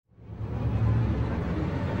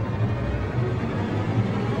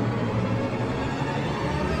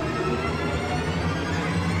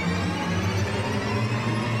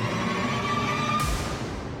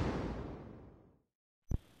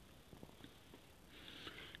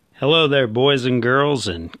Hello there, boys and girls,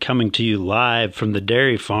 and coming to you live from the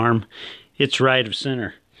dairy farm, it's Right of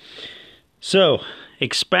Center. So,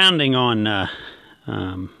 expounding on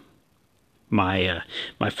my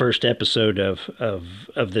first episode of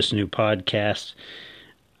this new podcast,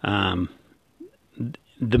 the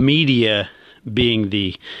media being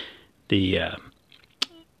the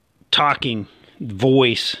talking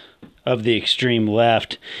voice of the extreme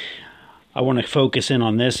left, I want to focus in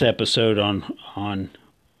on this episode on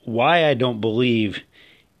why I don't believe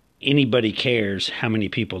anybody cares how many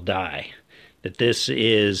people die. That this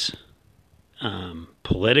is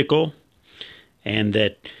political, and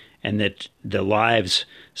that the lives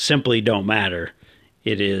simply don't matter.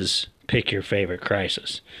 It is pick your favorite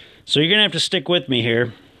crisis. So you're gonna have to stick with me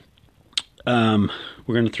here. We're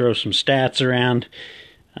gonna throw some stats around.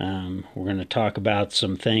 We're gonna talk about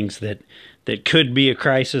some things that could be a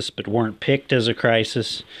crisis but weren't picked as a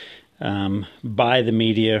crisis by the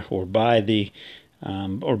media or by the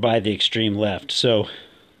extreme left. So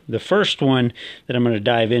the first one that I'm going to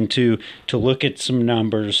dive into to look at some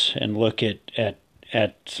numbers and look at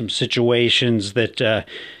some situations that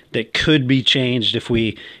could be changed if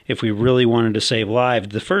we really wanted to save lives.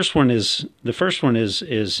 The first one is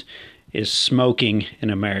smoking in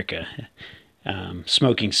America,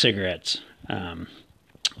 smoking cigarettes.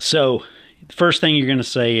 So the first thing you're going to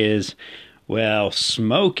say is, well,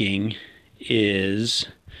 smoking is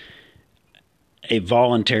a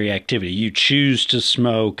voluntary activity. You choose to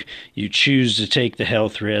smoke, you choose to take the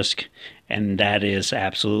health risk, and that is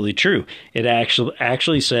absolutely true. It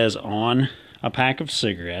actually says on a pack of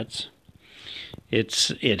cigarettes,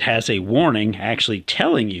 it has a warning actually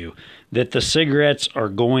telling you that the cigarettes are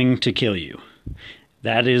going to kill you.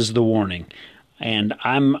 That is the warning. And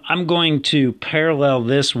I'm going to parallel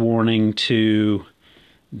this warning to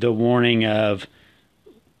the warning of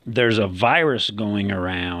there's a virus going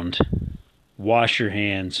around. Wash your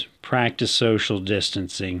hands, practice social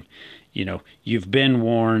distancing. You know, you've been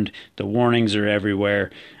warned. The warnings are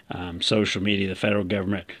everywhere. Social media, the federal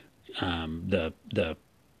government, the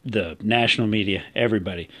national media,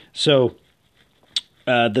 everybody. So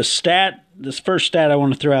this first stat I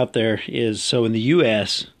want to throw out there is, so in the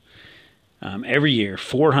U.S., every year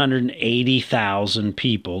 480,000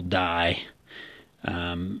 people die.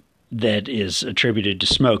 That is attributed to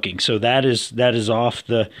smoking. So that is off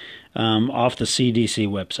the CDC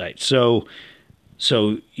website.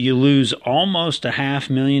 So you lose almost a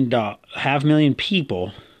 500,000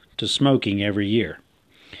 people to smoking every year.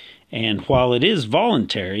 And while it is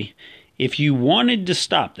voluntary, if you wanted to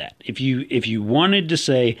stop that, if you wanted to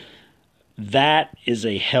say that is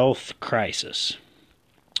a health crisis,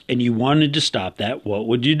 and you wanted to stop that, what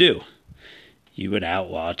would you do? You would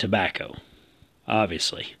outlaw tobacco.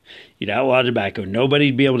 Obviously, you'd outlaw tobacco.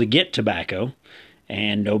 Nobody'd be able to get tobacco,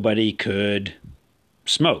 and nobody could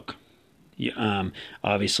smoke.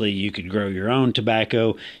 Obviously, you could grow your own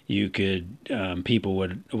tobacco. You could. People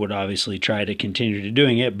would obviously try to continue to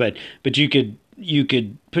doing it, but you could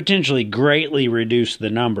potentially greatly reduce the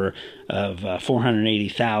number of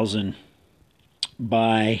 480,000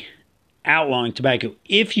 by outlawing tobacco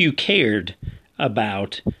if you cared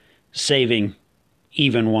about saving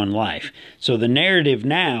even one life. So the narrative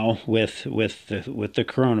now with the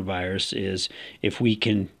coronavirus is, if we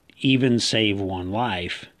can even save one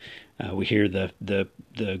life, we hear the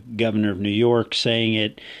governor of New York saying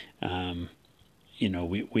it.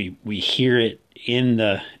 We hear it in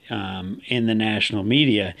the national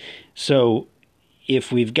media. So if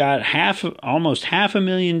we've got almost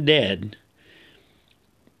 500,000 dead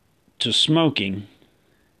to smoking,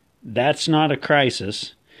 that's not a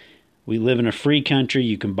crisis. We live in a free country.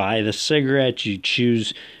 You can buy the cigarettes. You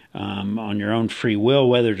choose on your own free will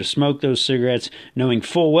whether to smoke those cigarettes, knowing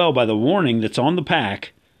full well by the warning that's on the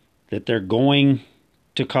pack that they're going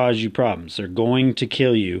to cause you problems. They're going to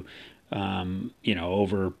kill you,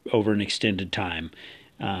 over an extended time.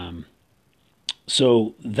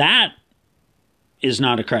 So that is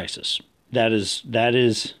not a crisis. That is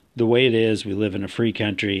the way it is. We live in a free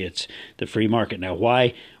country. It's the free market. Now,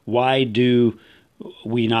 why do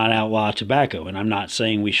we not outlaw tobacco? And I'm not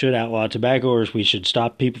saying we should outlaw tobacco or we should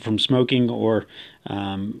stop people from smoking or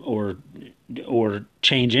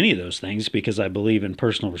change any of those things, because I believe in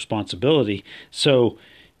personal responsibility. So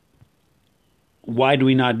why do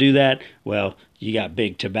we not do that? Well, you got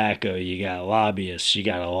big tobacco, you got lobbyists, you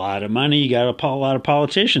got a lot of money, you got a lot of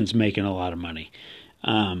politicians making a lot of money.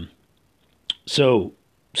 So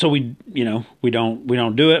we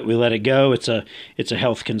don't do it. We let it go. It's a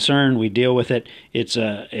health concern. We deal with it. It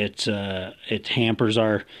hampers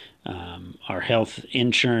our health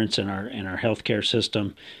insurance and our healthcare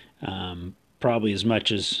system. probably as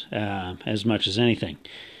much as anything.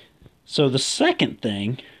 So the second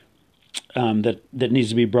thing that needs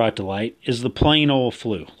to be brought to light is the plain old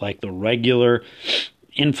flu, like the regular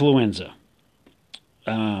influenza.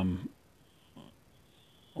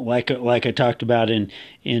 Like I talked about in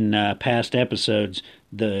past episodes,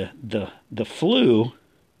 the flu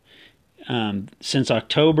since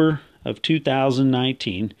October of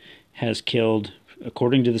 2019 has killed,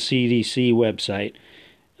 according to the CDC website,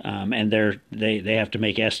 and they have to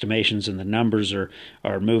make estimations, and the numbers are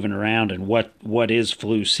moving around, and what is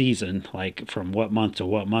flu season, like from what month to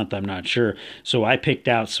what month, I'm not sure. So I picked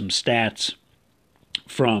out some stats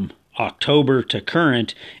from October to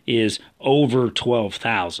current is over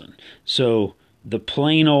 12,000. So the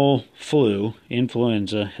plain old flu,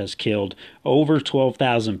 influenza, has killed over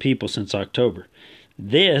 12,000 people since October.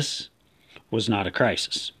 This was not a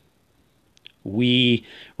crisis. We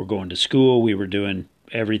were going to school. We were doing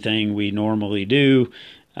everything we normally do.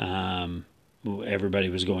 Everybody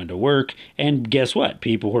was going to work. And guess what?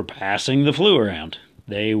 People were passing the flu around.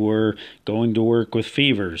 They were going to work with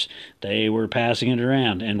fevers. They were passing it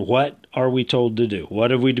around. And what are we told to do?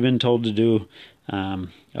 What have we been told to do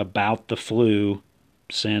about the flu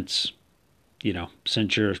since you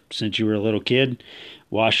were a little kid?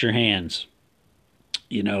 Wash your hands.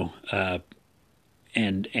 And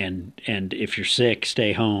if you're sick,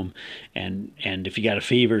 stay home. And if you got a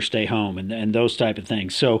fever, stay home. And those type of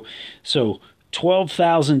things. So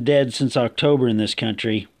 12,000 dead since October in this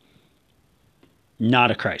country.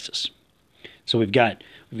 Not a crisis. So we've got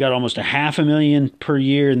almost 500,000 per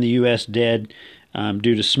year in the U.S. dead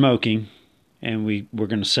due to smoking, and we're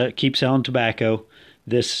going to keep selling tobacco.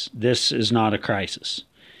 This is not a crisis.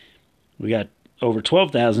 We got over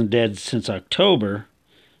 12,000 dead since October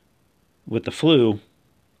with the flu.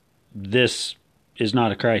 This is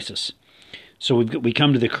not a crisis. So we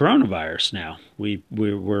come to the coronavirus now.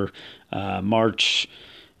 We're March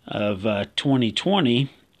of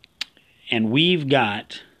 2020. And we've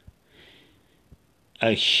got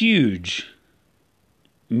a huge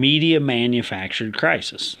media manufactured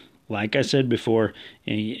crisis. Like I said before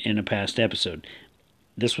in a past episode,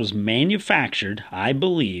 this was manufactured, I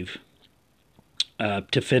believe,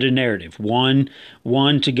 to fit a narrative. One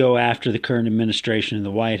to go after the current administration in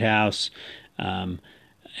the White House, and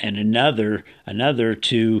another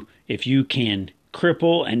to, if you can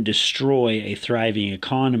cripple and destroy a thriving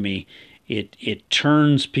economy, it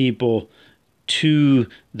turns people to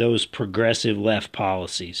those progressive left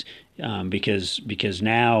policies, because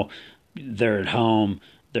now they're at home,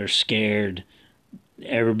 they're scared,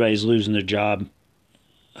 everybody's losing their job.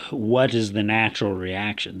 What is the natural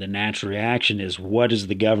reaction? The natural reaction is, what is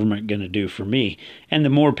the government going to do for me? And the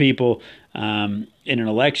more people in an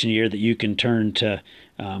election year that you can turn to,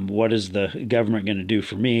 what is the government going to do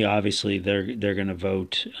for me? Obviously, they're going to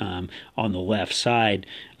vote on the left side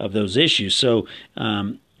of those issues. So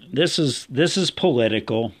this is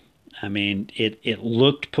political. I mean, it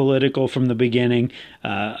looked political from the beginning.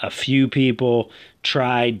 A few people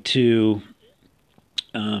tried to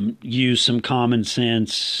use some common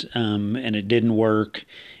sense, and it didn't work.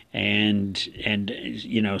 And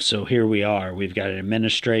so here we are. We've got an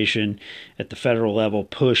administration at the federal level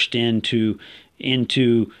pushed into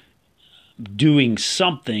doing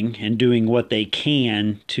something and doing what they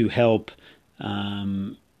can to help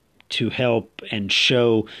and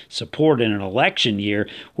show support in an election year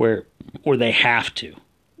where they have to.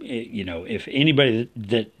 If anybody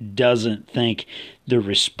that doesn't think the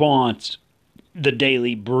response, the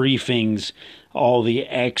daily briefings, all the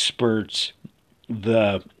experts,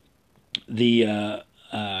 the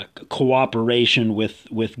cooperation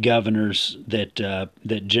with governors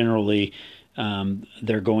that generally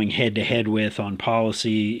they're going head to head with on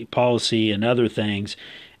policy and other things,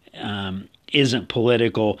 isn't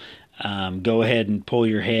political. Go ahead and pull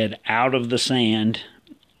your head out of the sand.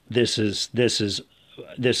 This is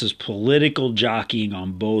political jockeying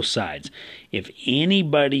on both sides. If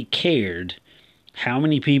anybody cared how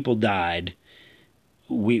many people died,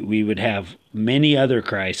 we would have many other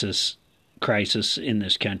crisis in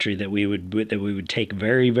this country that we would take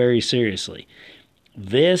very, very seriously.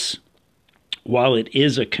 This, while it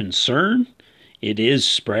is a concern, it is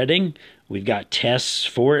spreading. We've got tests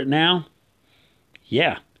for it now.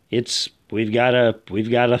 Yeah, we've got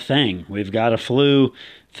a thing. We've got a flu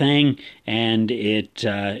thing, and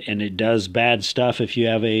it does bad stuff if you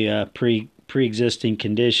have a pre-existing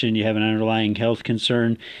condition, you have an underlying health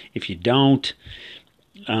concern. If you don't,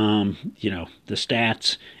 The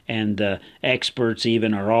stats and the experts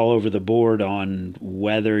even are all over the board on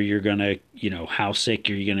whether you're going to, how sick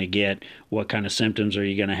are you going to get, what kind of symptoms are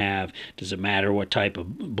you going to have, does it matter what type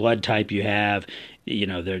of blood type you have?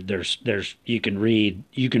 There's you can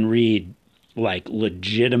read like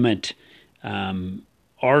legitimate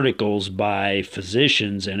articles by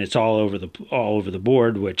physicians, and it's all over the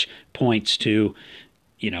board, which points to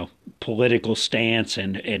political stance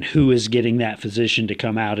and who is getting that physician to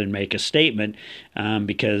come out and make a statement,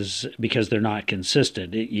 because they're not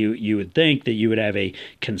consistent. You would think that you would have a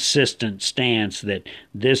consistent stance that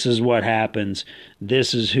this is what happens,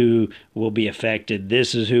 this is who will be affected,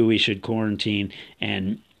 this is who we should quarantine,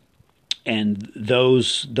 and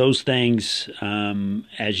those things,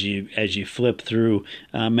 as you flip through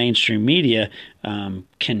mainstream media,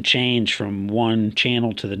 can change from one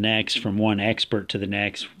channel to the next, from one expert to the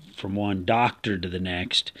next, from one doctor to the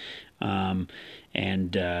next, and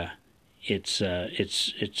it's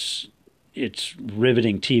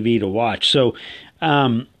riveting TV to watch. So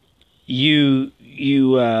I've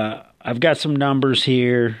got some numbers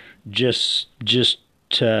here just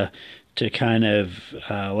to kind of,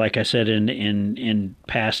 like I said in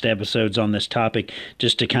past episodes on this topic,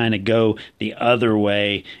 just to kind of go the other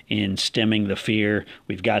way in stemming the fear.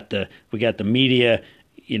 We got the media,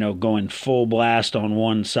 going full blast on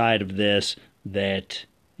one side of this, that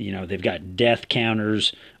they've got death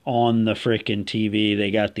counters on the frickin' TV.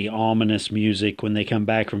 They got the ominous music when they come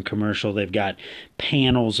back from commercial. They've got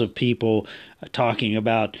panels of people talking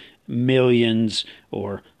about millions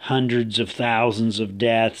or hundreds of thousands of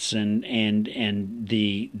deaths, and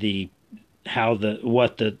the how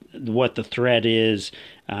what the threat is,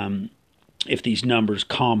 if these numbers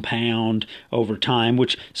compound over time,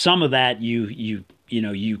 which some of that you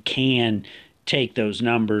can take those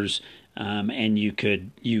numbers, and you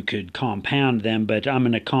could compound them, but I'm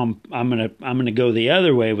gonna go the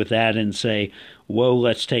other way with that and say, whoa,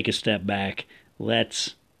 let's take a step back.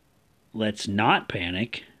 Let's not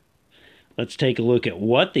panic. Let's take a look at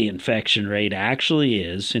what the infection rate actually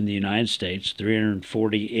is in the United States,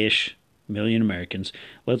 340-ish million Americans.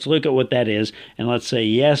 Let's look at what that is, and let's say,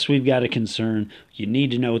 yes, we've got a concern. You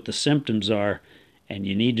need to know what the symptoms are, and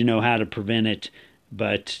you need to know how to prevent it,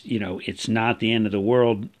 but, it's not the end of the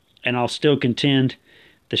world. And I'll still contend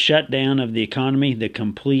the shutdown of the economy, the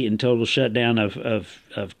complete and total shutdown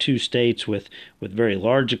of two states with very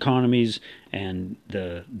large economies, and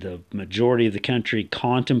the majority of the country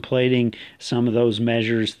contemplating some of those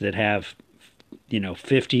measures that have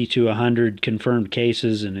 50 to 100 confirmed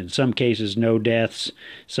cases, and in some cases no deaths,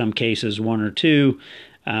 some cases one or two.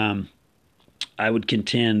 I would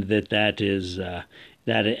contend that is that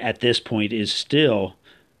at this point is still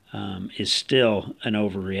an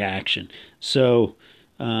overreaction. So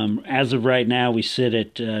as of right now, we sit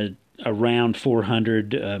at around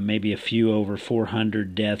 400, maybe a few over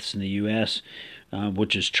 400 deaths in the U.S.,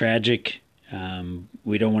 which is tragic.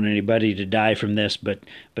 We don't want anybody to die from this, but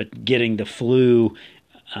getting the flu,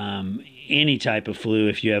 any type of flu,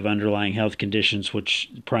 if you have underlying health conditions, which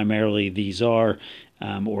primarily these are,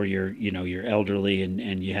 or you're elderly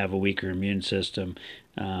and you have a weaker immune system,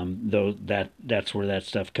 though that's where that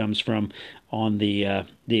stuff comes from. On the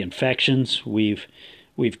infections, we've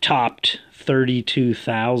topped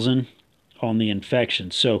 32,000 on the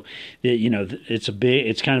infections. So,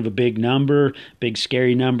 it's kind of a big number, big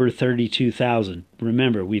scary number, 32,000.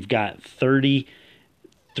 Remember, we've got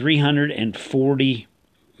 340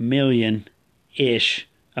 million-ish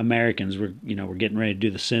Americans. We're getting ready to do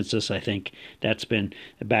the census. I think that's been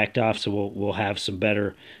backed off, so we'll have some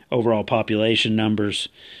better overall population numbers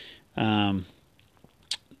after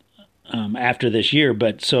this year.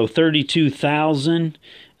 But so 32,000,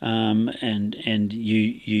 and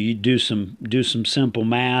you do some simple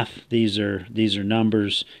math. These are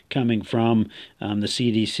numbers coming from the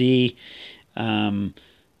CDC.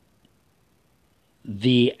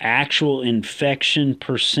 The actual infection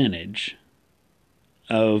percentage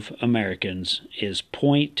of Americans is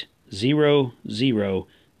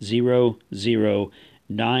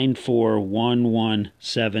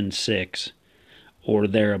 0.0000941176 or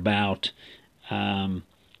thereabout.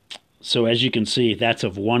 So as you can see, that's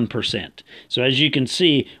of 1%. So as you can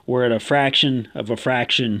see, we're at a fraction of a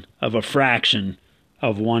fraction of a fraction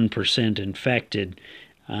of 1% infected.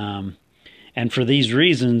 And for these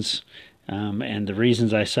reasons, and the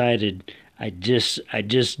reasons I cited, I just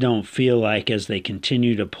don't feel like, as they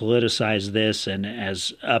continue to politicize this, and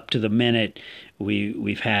as up to the minute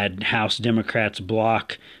we've had House Democrats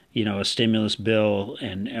block a stimulus bill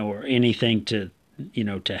or anything to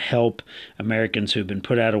help Americans who've been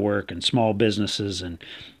put out of work, and small businesses, and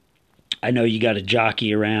I know you got to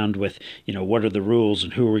jockey around with, what are the rules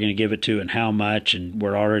and who are we going to give it to and how much, and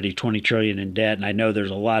we're already 20 trillion in debt. And I know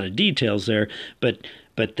there's a lot of details there, but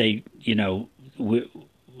they,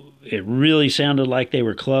 it really sounded like they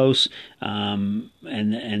were close. And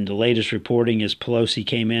the latest reporting is Pelosi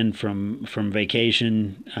came in from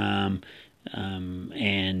vacation,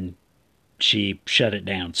 and she shut it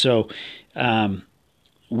down. So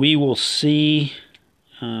we will see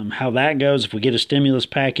how that goes. If we get a stimulus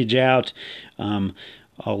package out,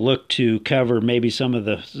 I'll look to cover maybe some of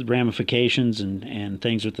the ramifications and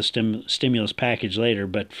things with the stimulus package later.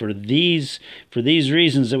 But for these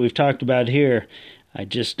reasons that we've talked about here, I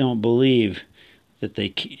just don't believe that they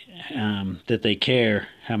care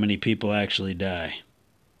how many people actually die.